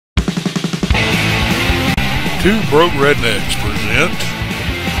Two Broke Rednecks present.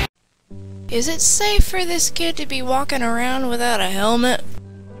 Is it safe for this kid to be walking around without a helmet?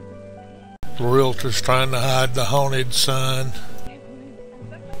 The realtor's trying to hide the haunted son.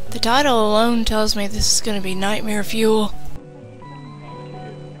 The title alone tells me this is going to be nightmare fuel.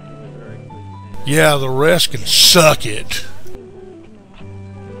 Yeah, the rest can suck it.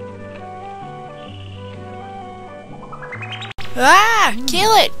 Ah!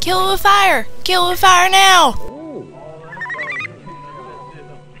 Kill it! Kill it with fire! Kill it with fire now!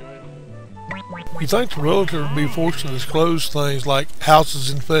 You think the realtor would be forced to disclose things like houses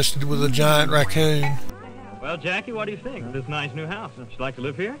infested with a giant raccoon? Well, Jackie, what do you think of this nice new house? Would you like to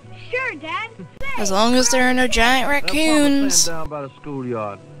live here? Sure, Dad. As long as there are no giant raccoons. Down by the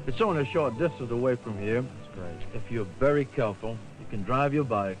schoolyard. It's only a short distance away from here. That's great. If you're very careful, you can drive your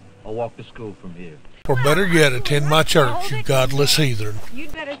bike or walk to school from here. Or better yet, attend my church, you godless heathen.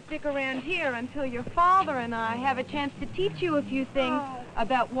 You'd better stick around here until your father and I have a chance to teach you a few things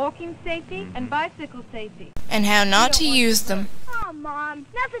about walking safety and bicycle safety. And how not to use them. Oh, Mom,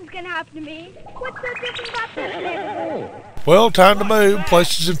 nothing's gonna happen to me. What's so different about this neighborhood? Well, time to move.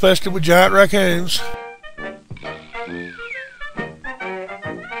 Place is infested with giant raccoons.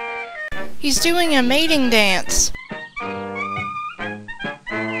 He's doing a mating dance.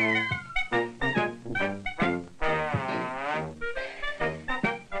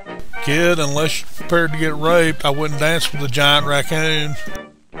 Kid, unless you're prepared to get raped, I wouldn't dance with a giant raccoon.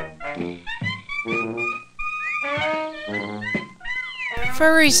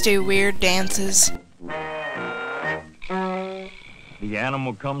 Furries do weird dances. The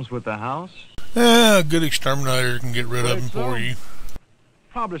animal comes with the house? A good exterminator can get rid of him for you.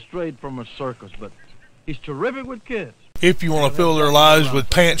 Probably strayed from a circus, but he's terrific with kids. If you want to fill their lives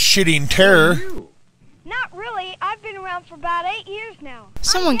with pants-shitting terror. Not really. I've been around for about 8 years now.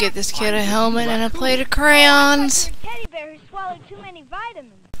 Someone get this kid a helmet and a plate of crayons. Teddy bear who swallowed too many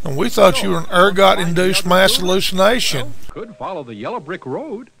vitamins. And we thought you were an ergot-induced mass hallucination. Could follow the yellow brick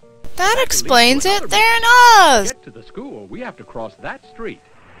road. That explains it. They're in Oz. Get to the school, we have to cross that street.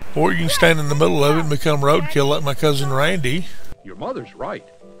 Or you can stand in the middle of it and become roadkill like my cousin Randy. Your mother's right.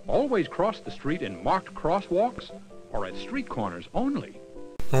 Always cross the street in marked crosswalks or at street corners only.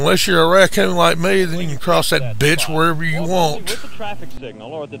 Unless you're a raccoon like me, then you can cross that bitch wherever you want. With the traffic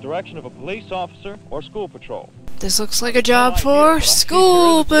signal or at the direction of a police officer or school patrol. This looks like a job for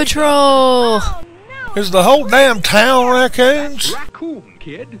school patrol. Oh, no. Is the whole damn town raccoons? Raccoon,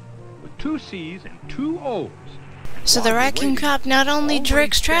 kid. With 2 C's and 2 O's. So the raccoon cop not only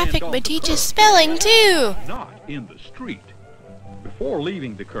directs traffic, but teaches spelling too. Not in the street. Before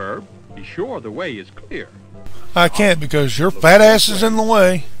leaving the curb, be sure the way is clear. I can't because your fat ass is in the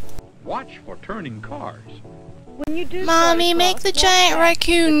way. Watch for turning cars. When you do Mommy, make the giant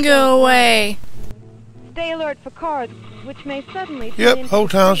raccoon go away. Stay alert for cars, which may suddenly turn Yep, into whole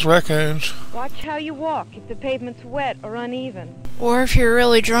town's raccoons. Watch how you walk if the pavement's wet or uneven. Or if you're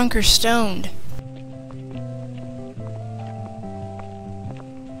really drunk or stoned.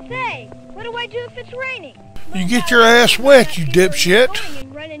 Say, what do I do if it's raining? You get your ass wet, you dipshit.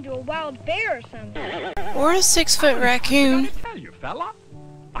 And run into a wild bear or something. Or a 6-foot raccoon. I tell you, fella,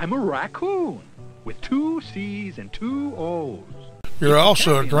 I'm a raccoon with 2 C's and 2 O's. You're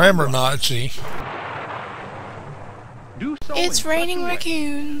also a grammar Nazi. Do so It's in raining such a way.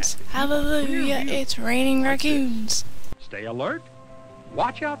 raccoons. Hallelujah, it's raining raccoons. Stay alert.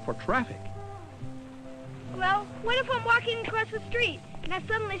 Watch out for traffic. Well, what if I'm walking across the street and I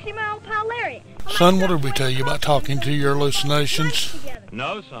suddenly see my old pal Larry? Son, what did we tell you about talking to your hallucinations?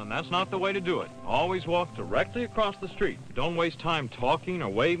 No, son, that's not the way to do it. Always walk directly across the street. Don't waste time talking or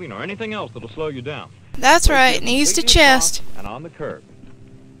waving or anything else that'll slow you down. That's right, knees to chest. And on the curb.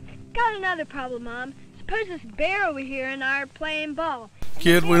 Got another problem, Mom. Suppose this bear over here and I are playing ball.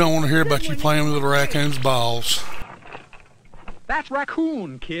 Kid, we don't want to hear about you playing with the raccoon's balls. That's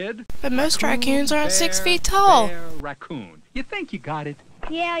raccoon, kid. But most raccoons aren't 6 feet tall. Bear, raccoon. You think you got it?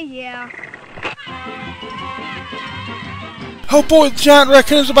 Yeah. Oh boy, the giant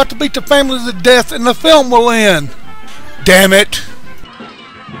raccoon's about to beat the family to death and the film will end. Damn it.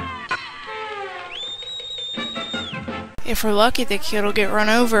 If we're lucky, the kid will get run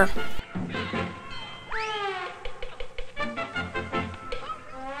over.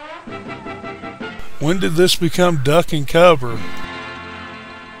 When did this become duck and cover?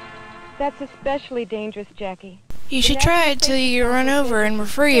 That's especially dangerous, Jackie. You should try it till you get run over and we're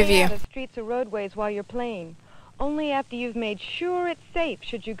free of you. Stay out of streets or roadways while you're playing. Only after you've made sure it's safe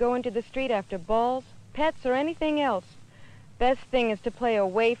should you go into the street after balls, pets, or anything else. Best thing is to play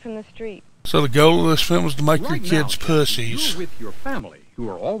away from the street. So the goal of this film is to make your Right kids now, pussies. You're with your family, who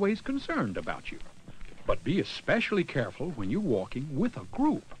are always concerned about you. But be especially careful when you're walking with a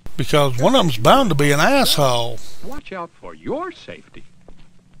group. Because one of them's bound to be an asshole. Watch out for your safety.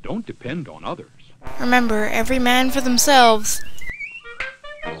 Don't depend on others. Remember, every man for themselves.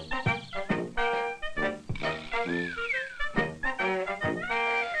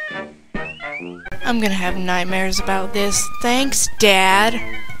 I'm gonna have nightmares about this. Thanks, Dad.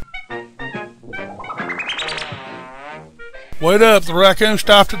 Wait up, the raccoon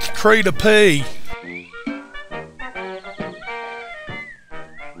stopped at the tree to pee.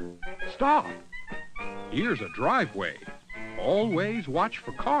 Stop! Here's a driveway. Always watch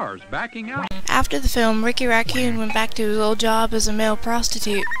for cars backing out. After the film, Ricky Raccoon went back to his old job as a male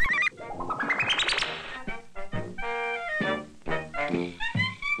prostitute.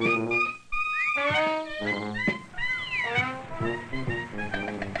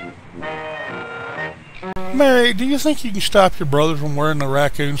 Mary, do you think you can stop your brother from wearing the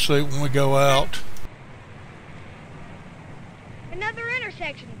raccoon suit when we go out? Another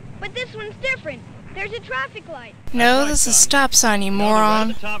intersection, but this one's different. There's a traffic light. No, this is a stop sign, you moron.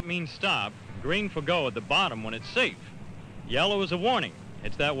 Red at the top means stop, green for go at the bottom when it's safe. Yellow is a warning.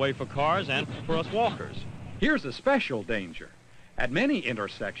 It's that way for cars and for us walkers. Here's a special danger. At many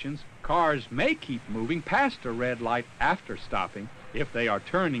intersections, cars may keep moving past a red light after stopping if they are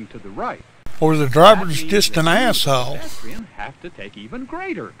turning to the right. Or the driver's just an asshole. Pedestrians have to take even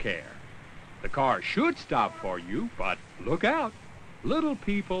greater care. The car should stop for you, but look out. Little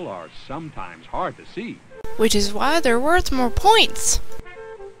people are sometimes hard to see. Which is why they're worth more points.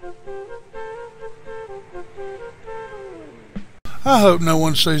 I hope no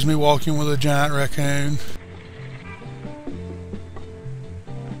one sees me walking with a giant raccoon.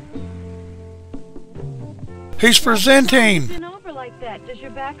 He's presenting. Been over like that. Does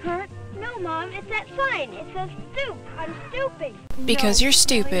your back hurt? No, Mom, it's that sign. It says stoop. I'm stooping. Because No, you're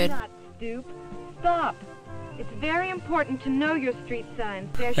stupid. Not stoop. Stop. It's very important to know your street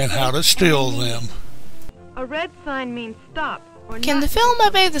signs. They're And how to steal them. A red sign means stop. Or Can not the film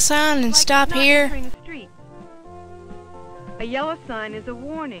obey the sign and like stop not here? entering a street. A yellow sign is a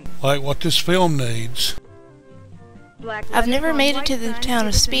warning. Like what this film needs. Black I've letters never on made it white to the signs town give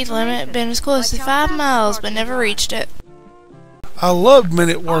of us speed limit, information, been as close like to how 5 fast miles, cars but never are. reached it. I loved men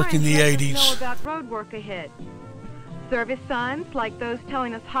at work in Orange the lets us know 80s. about road work ahead. Service signs like those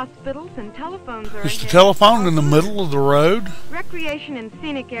telling us hospitals and telephones are Is the ahead. telephone in the middle of the road? Recreation and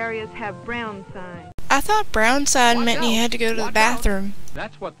scenic areas have brown signs. I thought brown sign meant you had to go to the Watch out. bathroom.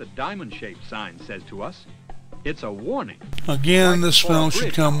 That's what the diamond-shaped sign says to us. It's a warning. Again, this film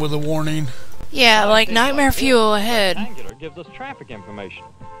should come with a warning. Yeah, like nightmare fuel ahead. Rectangular gives us traffic information.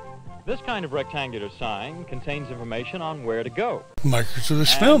 This kind of rectangular sign contains information on where to go. Makers of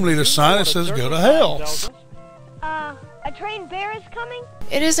this film need a sign that says go to hell. A trained bear is coming?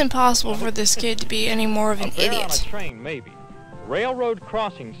 It is impossible for this kid to be any more of an A bear on a idiot. train, maybe. Railroad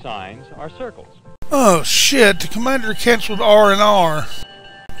crossing signs are circles. Oh shit, the commander canceled R&R.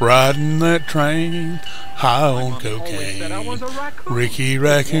 Riding that train, high on Always said I was cocaine. a raccoon. Ricky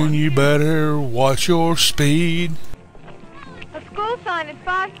Raccoon, you better watch your speed. A school sign is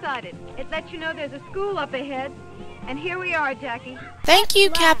five-sided. It lets you know there's a school up ahead. And here we are, Jackie. Thank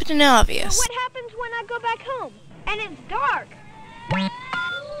you, Captain Obvious. What happens when I go back home? And it's dark.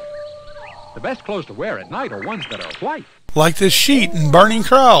 The best clothes to wear at night are ones that are white. Like this sheet in Burning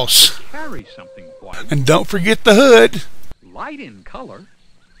Cross. Carry something white, And don't forget the hood. light in color,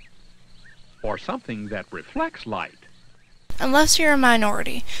 or something that reflects light. Unless you're a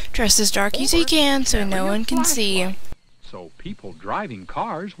minority. Dress as dark as you can so no one can see you. So people driving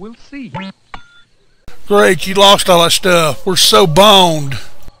cars will see you. Great, you lost all that stuff. We're so boned.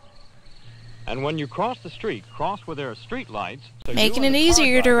 And when you cross the street, cross where there are street lights. So Making you it and the car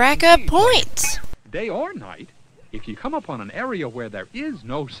easier to driver rack can up see each other. points. Day or night, if you come upon an area where there is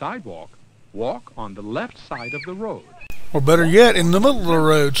no sidewalk, walk on the left side of the road. Or better yet, in the middle of the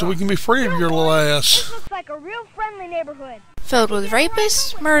road so we can be free of your little ass. This looks like a real friendly neighborhood. Filled with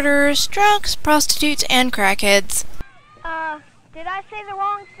rapists, murderers, drunks, prostitutes, and crackheads. Did I say the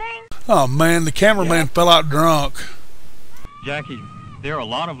wrong thing? Oh man, the cameraman fell out drunk. Jackie, there are a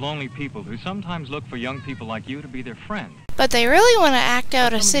lot of lonely people who sometimes look for young people like you to be their friend. But they really want to act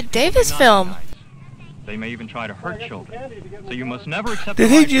out a Some of Sid these people Davis may not film. be nice. They may even try to hurt children. So you must never accept Did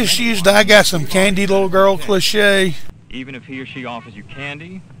the he life of just anyone, use the I got some candy little girl cliche? even if he or she offers you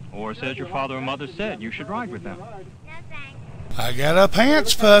candy or says your father or mother said you should ride with them. No thanks. I got a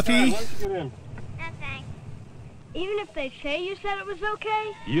pants puppy. No thanks. Even if they say you said it was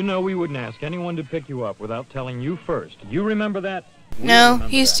okay? You know we wouldn't ask anyone to pick you up without telling you first. You remember that? We No, remember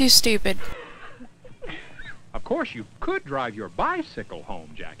he's that. too stupid. Of course, you could drive your bicycle home,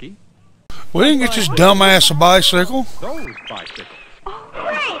 Jackie. We didn't get this dumbass a bicycle. Those bicycles. Oh,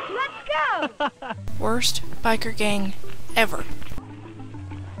 great! Let's go! Worst biker gang ever.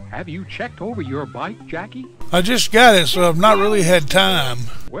 Have you checked over your bike, Jackie? I just got it, so I've not really had time.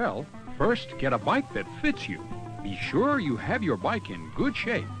 Well, first get a bike that fits you. Be sure you have your bike in good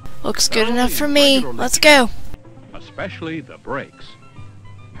shape, Looks good enough for me. Let's go. especially the brakes.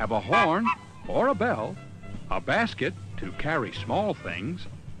 Have a horn or a bell, a basket to carry small things,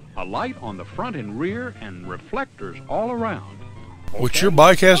 a light on the front and rear, and reflectors all around. Which your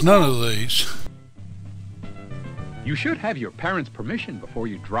bike has none of these. You should have your parents' permission before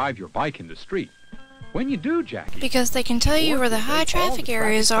you drive your bike in the street. When you do, Jackie, Because they can tell you where the high traffic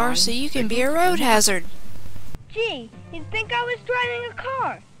areas are so you can be a road hazard. Gee, you'd think I was driving a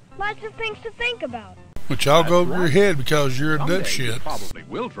car. Lots of things to think about. Which I'll go over your head because you're a someday you dipshit. probably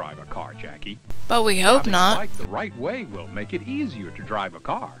will drive a car, Jackie. But we hope Driving a not. bike the right way will make it easier to drive a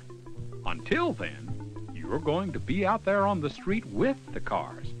car. Until then, you're going to be out there on the street with the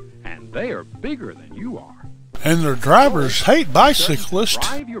cars, and they are bigger than you are. And their drivers hate bicyclists.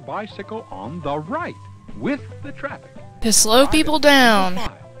 Drive your bicycle on the right with the traffic. To slow people down.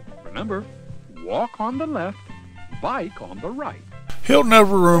 Remember, walk on the left, bike on the right. He'll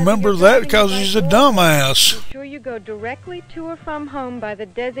never remember that because he's a dumbass. Be sure you go directly to or from home by the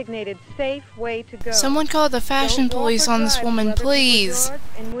designated safe way to go. Someone call the fashion Don't walk police or on this drive woman, through other people's please. yards,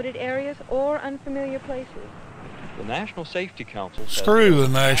 in wooded areas or unfamiliar places. The National Safety Council says Screw the that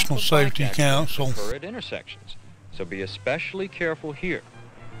National half of bike Safety accidents Council. occur at intersections, so be especially careful here.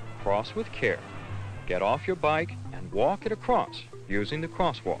 Cross with care. Get off your bike and walk it across using the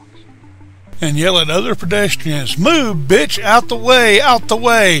crosswalks. And yell at other pedestrians, "Move, bitch, out the way, out the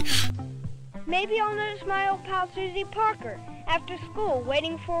way." Maybe I'll notice my old pal Susie Parker after school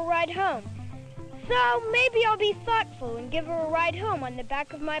waiting for a ride home. So maybe I'll be thoughtful and give her a ride home on the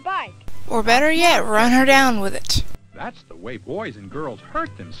back of my bike. Or better yet, run her down with it. That's the way boys and girls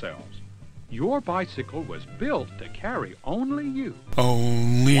hurt themselves. Your bicycle was built to carry only you.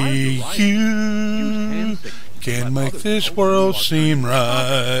 Only you can make this world seem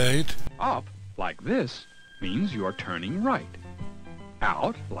right. Up like this means you're turning right.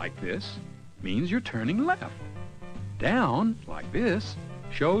 Out like this means you're turning left. Down like this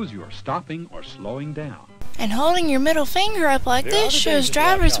shows you're stopping or slowing down. And holding your middle finger up like There are this other shows dangers to watch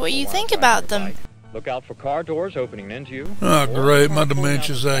drivers out what for you while think driving about your them. bike. Look out for car doors opening into you. Oh, or great, cars my pulling out the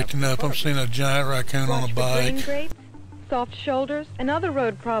dementia's back acting of up. the I'm car. seeing a giant raccoon on Watch a for grain bike. grates, soft shoulders, and other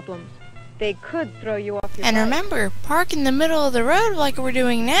road problems. They could throw you off your And bike. remember, park in the middle of the road like we're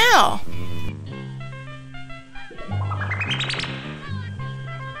doing now.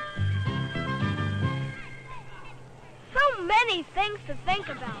 So many things to think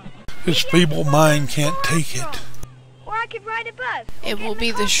about. His feeble mind can't take it. Or I could ride a bus. It Get will in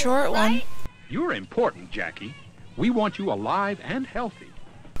be the carpool, short one. right? You're important, Jackie. We want you alive and healthy.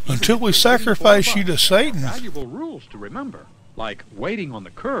 Until we sacrifice you to Satan. Valuable rules to remember, like waiting on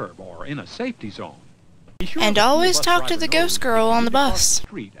the curb or in a safety zone. Be sure And the school always bus talk to driver the knows ghost girl that you on the need to cross bus. the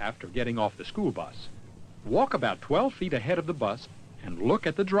street after getting off the school bus. Walk about 12 feet ahead of the bus and look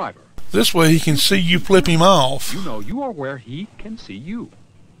at the driver. This way he can see you flip him off. You know you are where he can see you.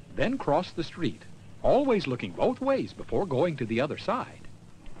 Then cross the street, always looking both ways before going to the other side.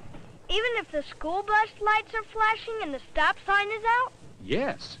 Even if the school bus lights are flashing and the stop sign is out?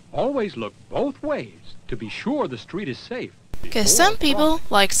 Yes, always look both ways to be sure the street is safe. Because before some people, crossing.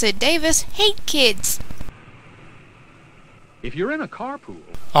 like Sid Davis, hate kids. If you're in a carpool,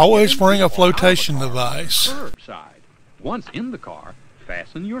 Always get bring a into or out of the flotation car on the device. curbside. Once in the car,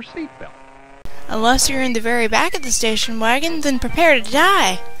 fasten your seatbelt. Unless you're in the very back of the station wagon, then prepare to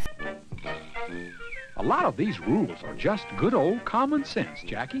die. A lot of these rules are just good old common sense,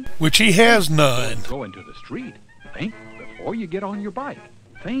 Jackie. Which he has none. Don't go into the street. Think before you get on your bike.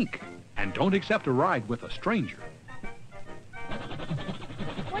 Think. And don't accept a ride with a stranger.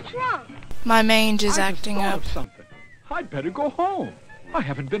 What's wrong? My mange is I just acting thought up. of something. I'd better go home. I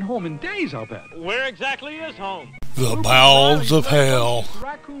haven't been home in days, I'll bet. Where exactly is home? The bowels of hell.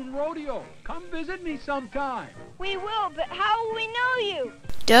 Raccoon Rodeo. Come visit me sometime. We will, but how will we know you?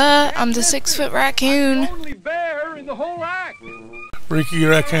 Duh, I'm the 6-foot raccoon. Only bear in the whole act. Ricky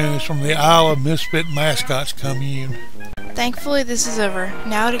Raccoon is from the Isle of Misfit Mascots commune. Thankfully, this is over.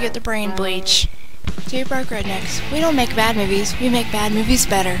 Now to get the brain bleach. Dear Broke Rednecks, we don't make bad movies, we make bad movies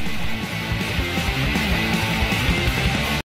better.